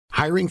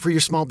Hiring for your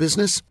small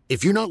business?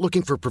 If you're not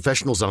looking for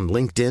professionals on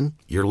LinkedIn,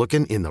 you're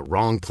looking in the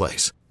wrong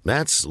place.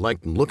 That's like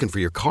looking for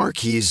your car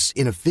keys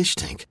in a fish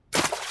tank.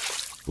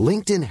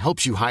 LinkedIn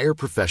helps you hire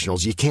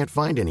professionals you can't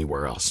find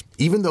anywhere else,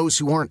 even those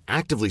who aren't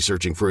actively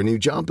searching for a new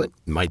job but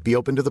might be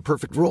open to the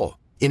perfect role.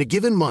 In a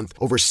given month,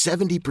 over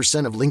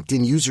 70% of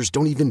LinkedIn users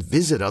don't even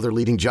visit other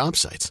leading job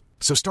sites.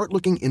 So start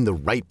looking in the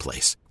right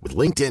place. With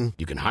LinkedIn,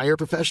 you can hire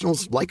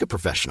professionals like a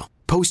professional.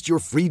 Post your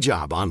free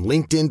job on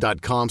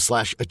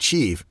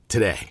linkedin.com/achieve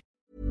today.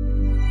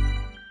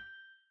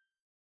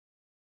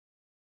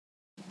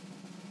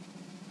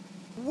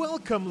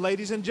 Welcome,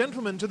 ladies and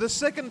gentlemen, to the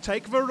Second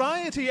Take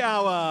Variety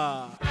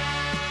Hour.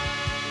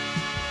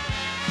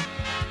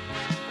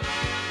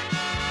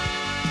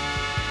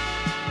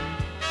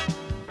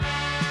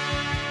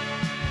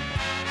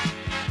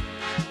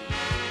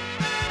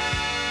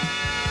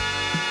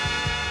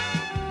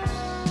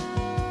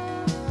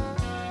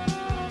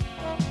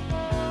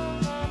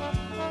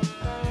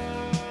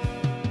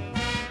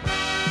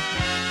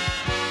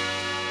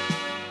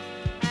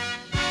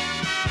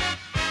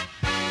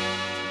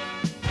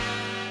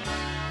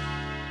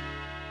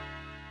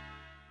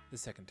 The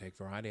Second Take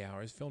Variety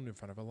Hour is filmed in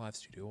front of a live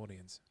studio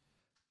audience.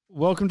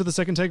 Welcome to the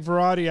Second Take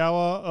Variety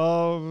Hour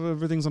of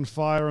Everything's on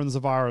Fire and there's a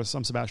Virus.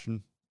 I'm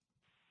Sebastian.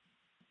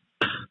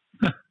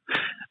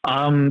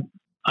 I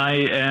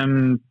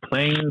am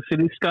playing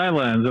City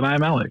Skylines, and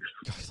I'm Alex.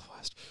 God, the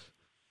worst.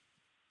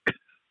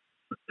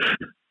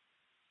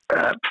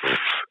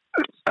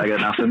 I got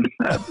nothing.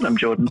 I'm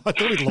Jordan. I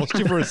thought we lost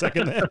you for a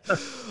second there.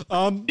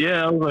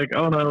 Yeah, I was like,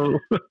 oh no.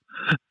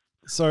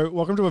 So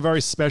welcome to a very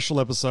special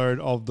episode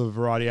of the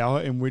Variety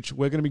Hour in which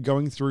we're going to be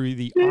going through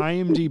the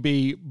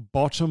IMDb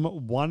bottom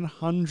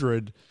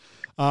 100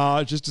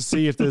 just to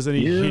see if there's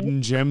any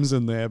hidden gems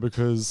in there,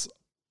 because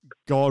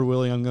God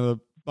willing, I'm going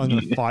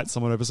to fight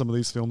someone over some of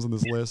these films on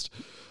this list.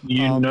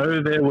 You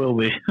know there will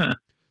be.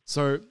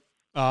 So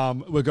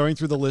we're going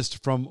through the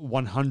list from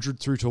 100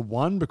 through to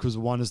 1 because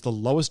 1 is the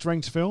lowest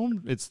ranked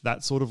film. It's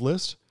that sort of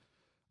list.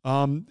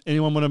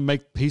 Anyone want to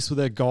make peace with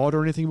their God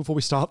or anything before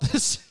we start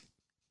this?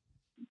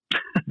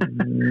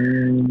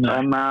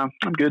 I'm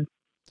good.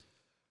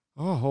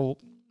 Oh, well,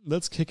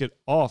 let's kick it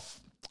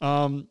off.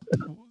 The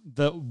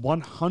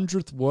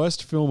 100th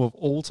worst film of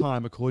all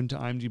time, according to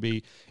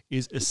IMDb,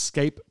 is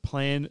Escape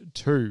Plan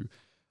 2.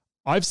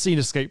 I've seen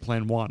Escape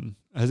Plan 1.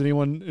 Has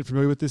anyone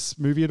familiar with this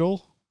movie at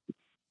all?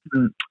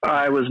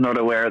 I was not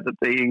aware of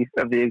the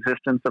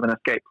existence of an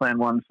Escape Plan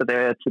 1 for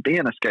there to be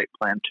an Escape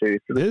Plan 2.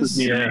 So this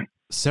is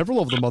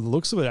several of them by the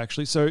looks of it,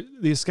 actually. So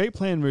the Escape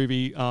Plan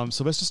movie,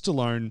 Sylvester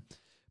Stallone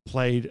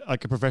played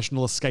like a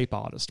professional escape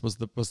artist was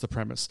the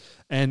premise,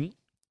 and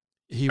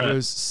he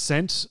was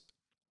sent,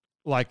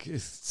 like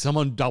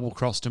someone double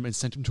crossed him and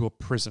sent him to a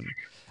prison,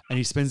 and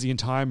he spends the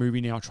entire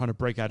movie now trying to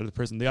break out of the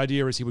prison. The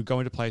idea is he would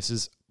go into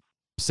places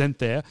sent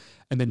there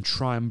and then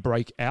try and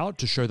break out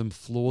to show them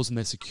flaws in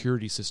their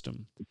security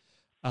system.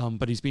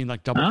 But he's been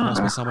like double crossed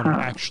by someone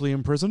actually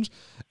imprisoned,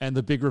 and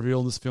the big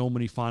reveal in this film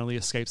when he finally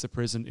escapes the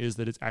prison is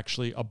that it's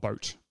actually a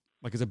boat,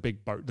 like it's a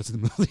big boat that's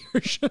in the middle of the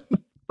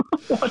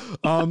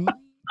ocean.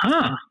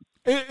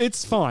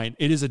 It's fine.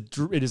 It is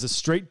a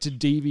straight to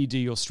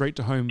DVD or straight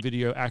to home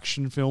video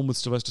action film with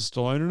Sylvester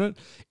Stallone in it.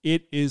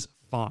 It is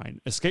fine.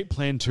 Escape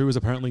Plan 2 is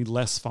apparently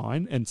less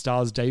fine and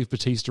stars Dave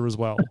Bautista as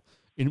well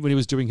when he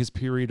was doing his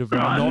period of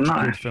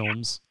not good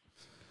films.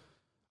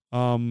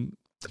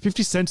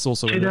 50 Cent's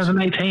also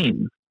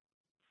 2018.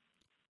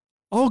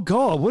 Oh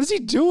God, what is he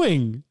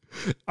doing?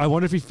 I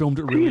wonder if he filmed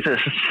it really. Jesus.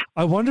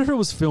 I wonder if it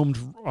was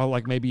filmed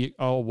like maybe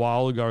a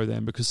while ago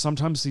then, because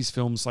sometimes these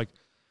films like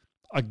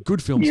are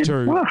good films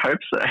too. Well, I hope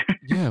so.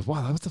 Yeah,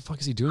 wow, what the fuck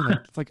is he doing? Like,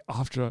 it's like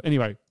after,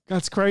 anyway,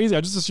 that's crazy.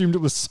 I just assumed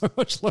it was so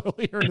much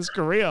earlier in his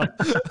career.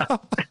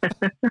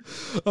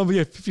 But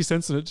yeah, 50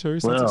 Cent's in it too,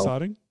 so that's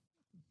exciting.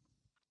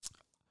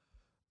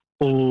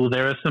 Oh,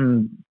 there are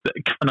some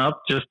coming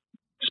up, just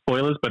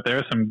spoilers, but there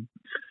are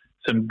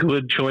some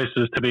good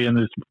choices to be in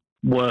this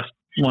worst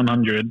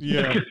 100.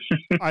 Yeah,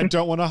 I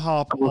don't want to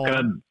harp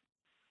on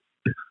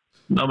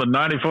number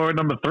 94 and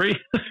number 3.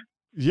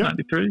 Yeah,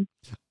 93.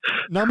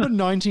 Number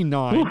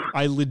 99,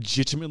 I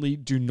legitimately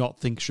do not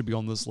think should be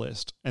on this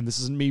list. And this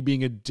isn't me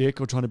being a dick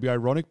or trying to be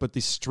ironic, but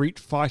the Street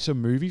Fighter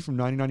movie from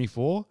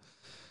 1994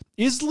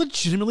 is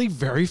legitimately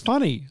very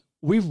funny.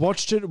 We've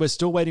watched it. We're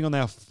still waiting on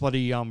our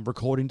bloody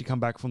recording to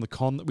come back from the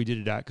con that we did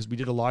it at, because we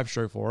did a live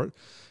show for it,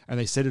 and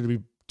they said it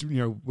would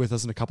be with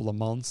us in a couple of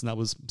months, and that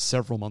was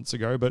several months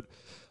ago. But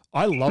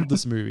I love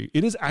this movie.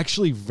 It is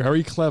actually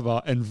very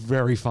clever and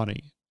very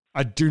funny.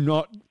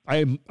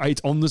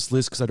 It's on this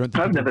list because I don't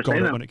think people got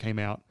it when it came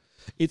out.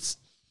 Do you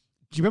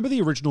remember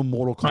the original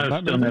Mortal Kombat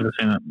I've still movie? never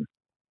seen it.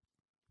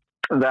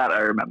 That I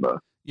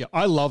remember. Yeah,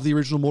 I love the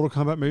original Mortal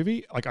Kombat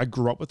movie. Like, I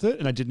grew up with it,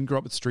 and I didn't grow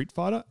up with Street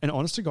Fighter. And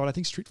honest to God, I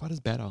think Street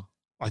Fighter's better.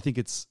 I think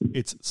it's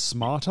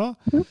smarter.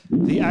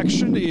 The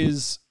action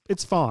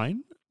it's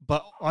fine,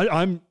 but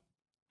I'm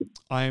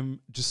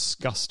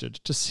disgusted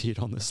to see it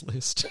on this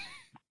list.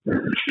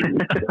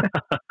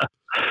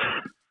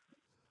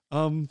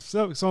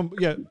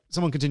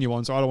 Someone continue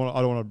on. So I don't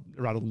want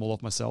to rattle them all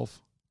off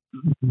myself.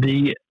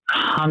 The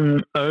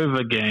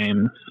Hungover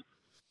Games.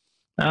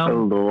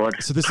 Oh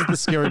Lord! So this is the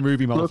scary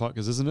movie,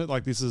 motherfuckers, isn't it?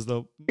 Like this is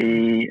the.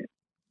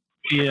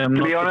 Yeah. To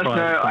be honest,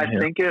 no. I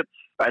think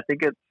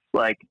it's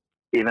like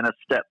even a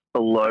step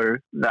below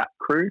that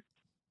crew.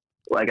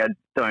 Like I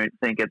don't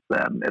think it's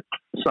them.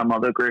 It's some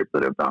other group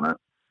that have done it.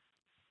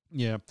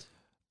 Yeah.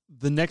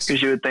 The next,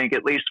 because you would think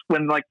at least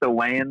when like the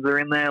Wayans are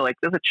in there, like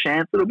there's a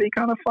chance it'll be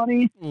kind of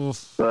funny.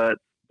 Oof. But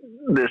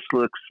this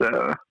does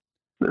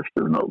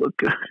not look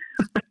good.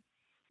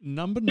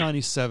 Number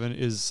 97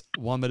 is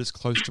one that is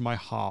close to my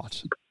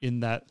heart in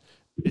that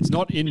it's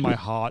not in my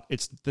heart.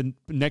 It's the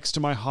next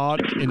to my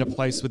heart in a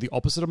place where the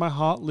opposite of my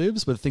heart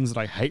lives, where the things that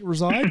I hate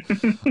reside.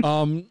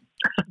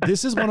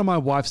 This is one of my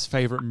wife's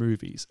favorite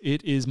movies.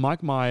 It is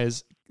Mike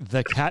Myers'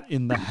 The Cat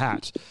in the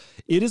Hat.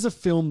 It is a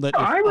film that...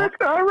 I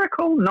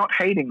recall not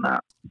hating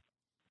that.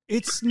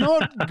 It's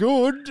not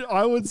good,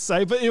 I would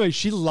say. But anyway,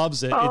 she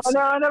loves it. Oh, no,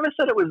 I never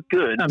said it was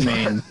good. I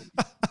mean,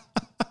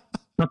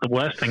 not the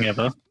worst thing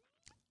ever.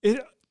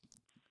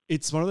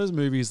 It's one of those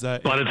movies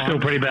that... But it's still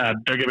pretty bad,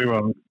 don't get me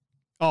wrong.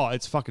 Oh,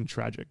 it's fucking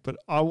tragic. But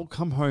I will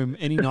come home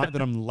any night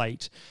that I'm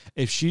late.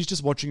 If she's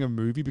just watching a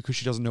movie because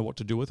she doesn't know what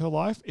to do with her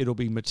life, it'll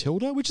be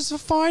Matilda, which is a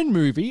fine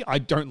movie. I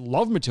don't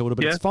love Matilda,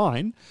 but it's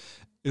fine.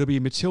 It'll be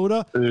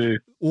Matilda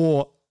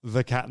or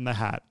The Cat in the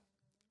Hat.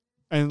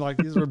 And like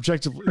these are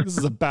objectively, this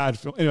is a bad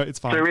film. Anyway, it's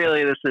fine. So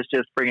really, this is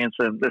just bringing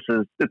some.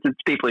 It's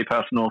deeply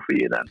personal for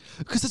you then,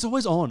 because it's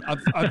always on.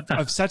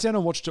 I've sat down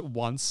and watched it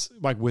once,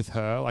 like with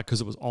her, like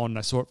because it was on. And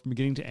I saw it from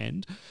beginning to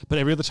end. But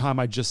every other time,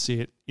 I just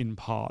see it in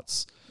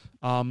parts.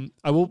 I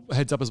will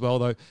heads up as well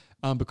though,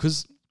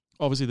 because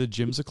obviously the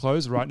gyms are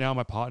closed right now.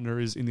 My partner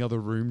is in the other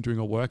room doing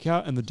a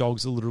workout, and the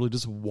dogs are literally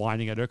just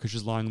whining at her because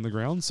she's lying on the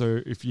ground. So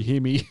if you hear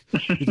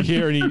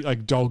any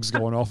like dogs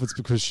going off, it's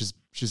because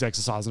she's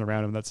exercising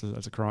around him. That's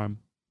a crime.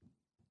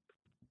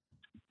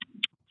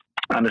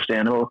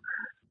 Understandable.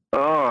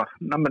 Oh,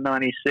 number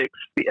 96,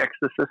 The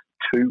Exorcist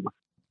 2.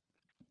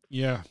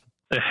 Yeah,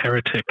 The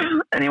Heretic.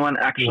 Anyone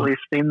actually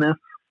seen this?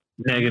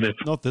 Negative.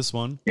 Not this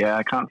one. Yeah,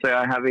 I can't say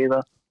I have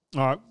either.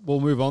 All right, we'll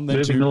move on then.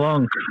 Moving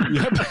along.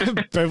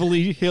 Yep,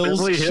 Beverly Hills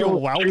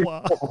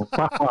Chihuahua.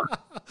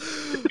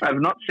 I've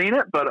not seen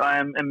it, but I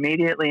am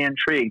immediately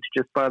intrigued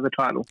just by the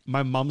title.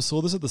 My mum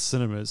saw this at the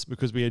cinemas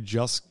because we had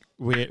just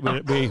we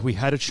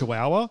had a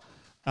Chihuahua.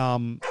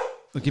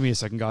 Give me a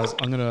second, guys.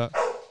 I'm gonna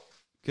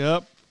get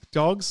up,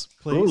 dogs,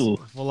 please, Ooh.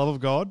 for the love of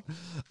God.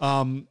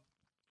 I'm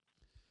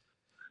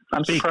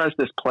surprised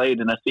this played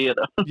in a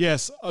theater.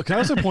 Yes. Can I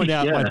also point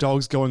out my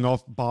dog's going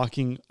off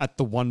barking at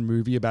the one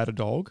movie about a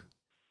dog?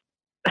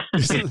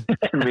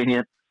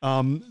 Convenient.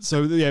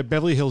 So yeah,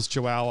 Beverly Hills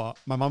Chihuahua.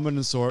 My mum went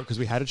and saw it because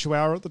we had a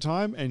Chihuahua at the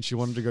time, and she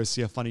wanted to go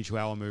see a funny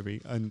Chihuahua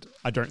movie. And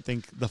I don't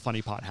think the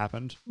funny part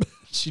happened.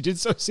 She did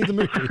so see the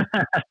movie.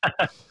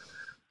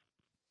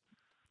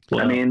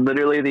 I mean,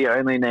 literally the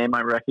only name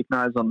I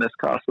recognize on this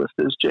cast list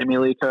is Jamie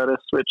Lee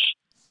Curtis, which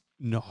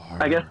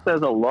I guess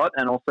says a lot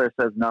and also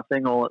says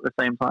nothing all at the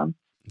same time.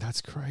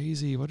 That's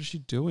crazy. What is she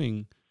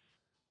doing?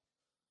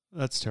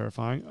 That's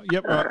terrifying.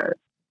 Yep. Right.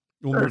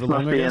 We'll move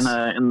along, must be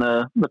in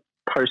the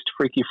post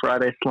Freaky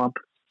Friday slump.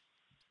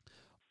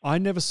 I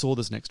never saw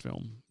this next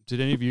film. Did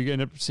any of you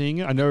end up seeing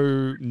it? I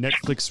know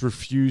Netflix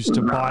refused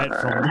to buy it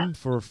from them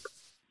for.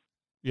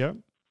 Yeah.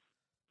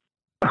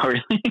 Oh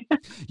really?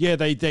 Yeah,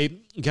 they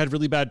had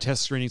really bad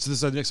test screenings. So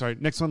this is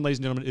next one, ladies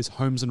and gentlemen, is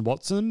Holmes and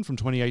Watson from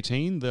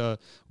 2018, the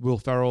Will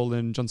Ferrell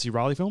and John C.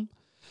 Reilly film.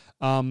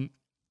 Yeah,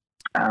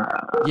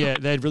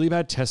 they had really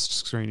bad test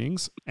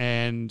screenings,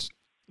 and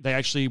they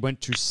actually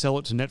went to sell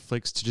it to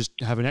Netflix to just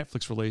have a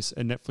Netflix release,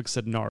 and Netflix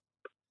said no.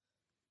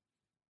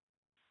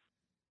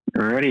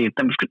 Alrighty,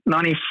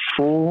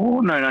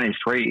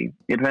 93.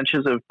 The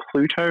Adventures of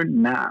Pluto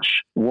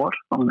Nash. What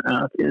on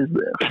earth is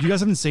this? You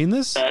guys haven't seen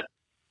this?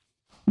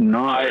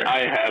 No.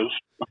 I have.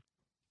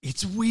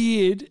 It's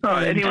weird. Oh,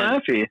 Eddie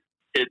Murphy.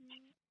 It's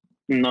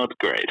not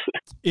great.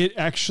 It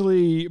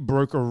actually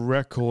broke a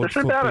record It's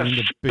for about being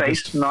a the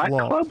biggest space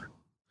nightclub? flop.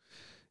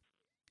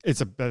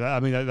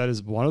 That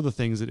is one of the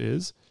things it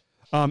is.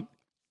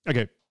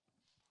 Okay.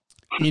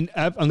 I'm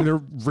going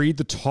to read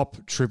the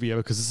top trivia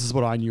because this is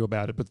what I knew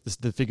about it, but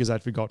the figures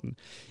I'd forgotten.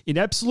 In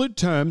absolute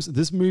terms,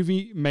 this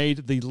movie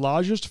made the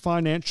largest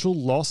financial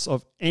loss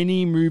of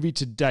any movie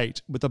to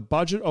date, with a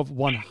budget of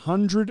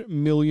 $100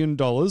 million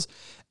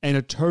and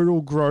a total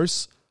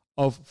gross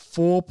of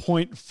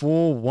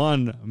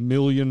 $4.41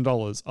 million,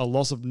 a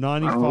loss of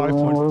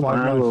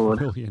 $95.59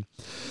 million,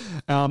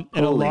 and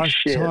a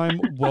lifetime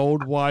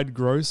worldwide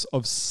gross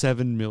of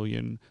 $7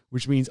 million,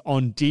 which means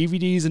on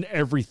DVDs and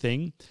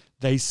everything,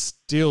 they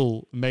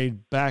still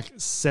made back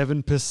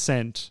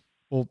 7%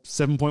 or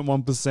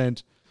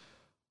 7.1%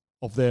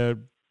 of their.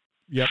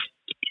 Yep.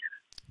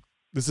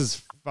 This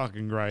is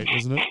fucking great,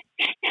 isn't it?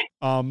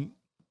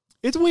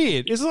 It's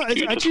weird.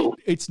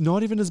 It's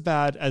not even as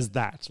bad as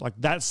that. Like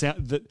that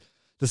sound. The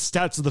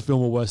stats of the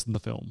film are worse than the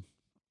film.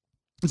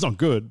 It's not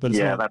good, but it's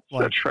not. That's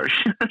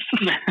atrocious.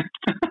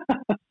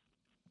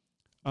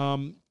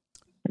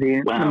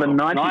 Wow. Number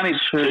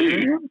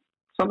 92.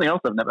 Something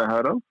else I've never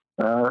heard of.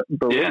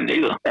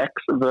 Neither. X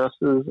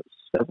versus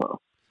Sever.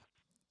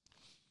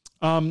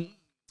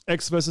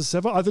 X versus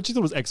Sever. I thought you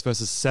thought it was X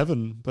versus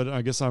 7, but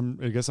I guess I'm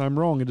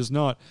wrong. It is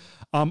not.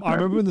 I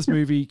remember when this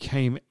movie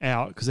came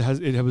out because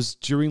it was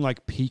during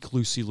like peak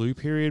Lucy Liu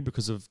period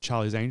because of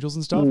Charlie's Angels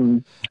and stuff,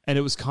 and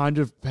it was kind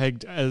of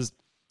pegged as.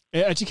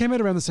 It actually came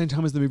out around the same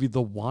time as the movie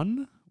The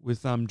One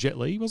with Jet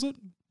Li, was it?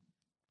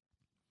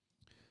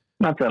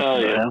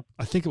 Yeah.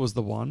 I think it was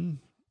The One.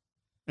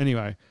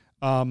 Anyway,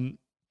 now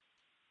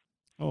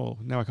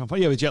I can't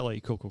find. Yeah, with Jet Li.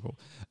 Cool.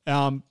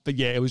 But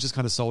yeah, it was just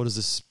kind of sold as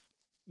this,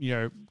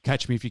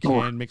 Catch Me If You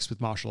Can mixed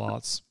with martial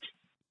arts.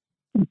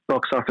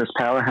 Box office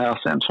powerhouse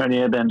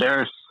Antonio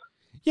Banderas.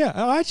 Yeah,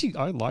 I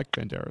like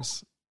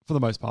Banderas for the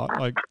most part.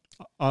 Like,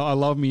 I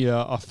love me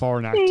a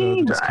foreign actor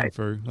that does kung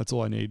fu. That's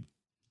all I need.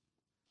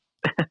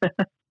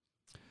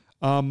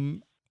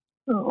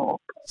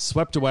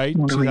 Swept Away,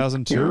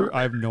 2002.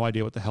 I have no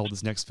idea what the hell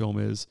this next film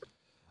is.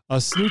 A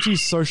snooty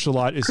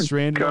socialite is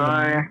stranded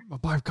by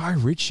Guy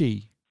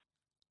Ritchie.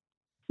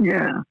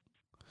 Yeah.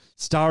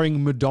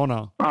 Starring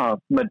Madonna. Oh,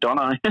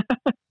 Madonna.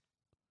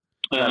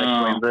 That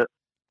explains it.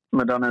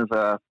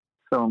 Madonna's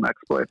film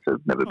exploits have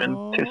never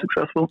been too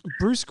successful.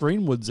 Bruce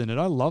Greenwood's in it.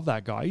 I love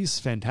that guy. He's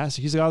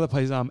fantastic. He's the guy that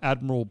plays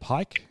Admiral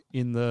Pike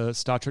in the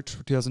Star Trek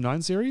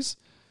 2009 series.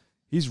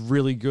 He's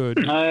really good.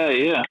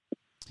 Yeah.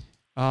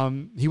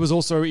 He was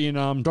also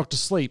in Dr.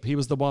 Sleep. He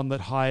was the one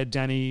that hired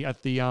Danny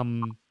at the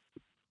in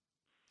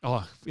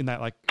that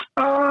like.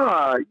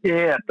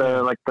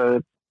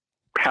 The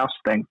house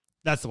thing.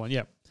 That's the one.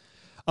 Yeah.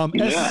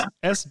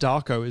 S.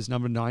 Darko is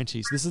number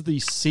 90. So this is the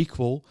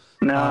sequel.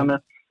 No.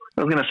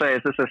 I was going to say,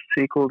 is this a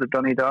sequel to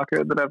Donnie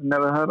Darko that I've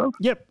never heard of?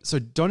 Yep. So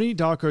Donnie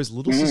Darko's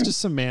little sister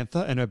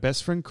Samantha and her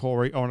best friend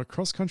Corey are on a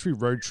cross-country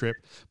road trip,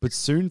 but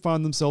soon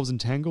find themselves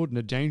entangled in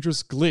a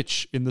dangerous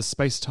glitch in the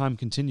space-time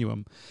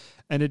continuum.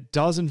 And it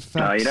does, in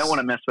fact... No, you don't want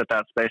to mess with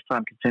that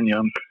space-time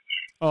continuum.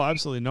 Oh,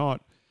 absolutely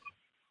not.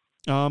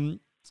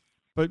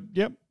 But,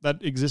 yep,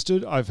 that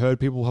existed. I've heard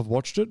people have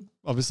watched it,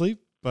 obviously,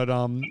 but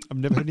I've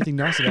never heard anything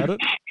nice about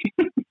it.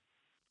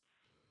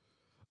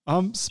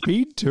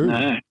 Speed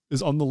 2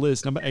 is on the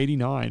list, number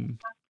 89.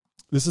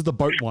 This is the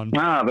boat one.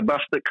 The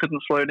bus that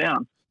couldn't slow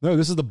down. No,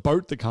 this is the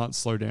boat that can't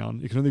slow down.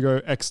 You can only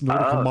go X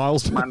nautical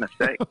miles. My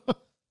mistake.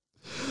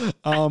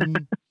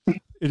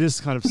 It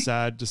is kind of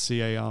sad to see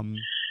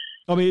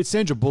it's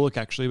Sandra Bullock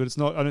actually, but it's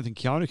not. I don't think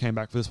Keanu came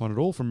back for this one at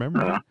all from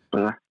memory.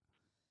 No,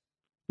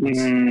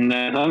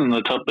 not in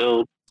the top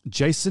bill.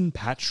 Jason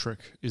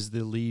Patrick is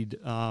the lead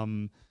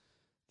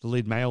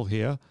male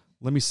here.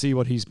 Let me see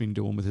what he's been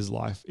doing with his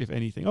life, if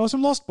anything. Oh,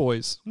 some Lost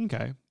Boys.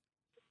 Okay.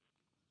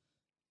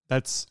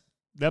 That's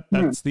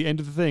the end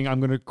of the thing.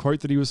 I'm going to quote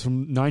that he was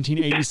from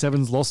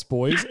 1987's Lost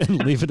Boys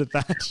and leave it at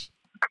that.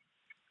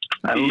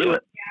 I'll do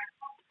it.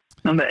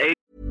 Number 8.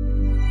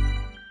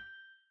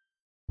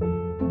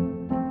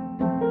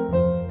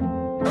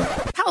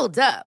 Hold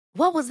up.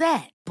 What was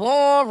that?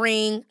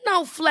 Boring.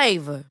 No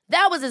flavor.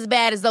 That was as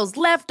bad as those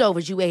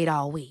leftovers you ate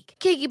all week.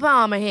 Keke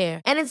Palmer here.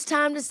 And it's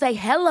time to say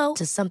hello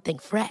to something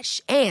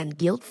fresh and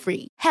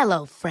guilt-free.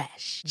 Hello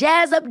Fresh.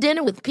 Jazz up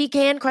dinner with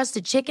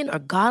pecan-crusted chicken or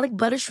garlic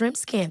butter shrimp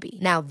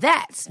scampi. Now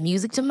that's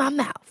music to my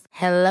mouth.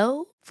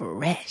 Hello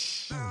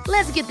Fresh.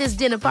 Let's get this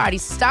dinner party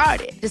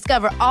started.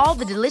 Discover all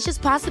the delicious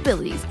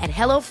possibilities at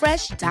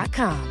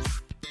HelloFresh.com.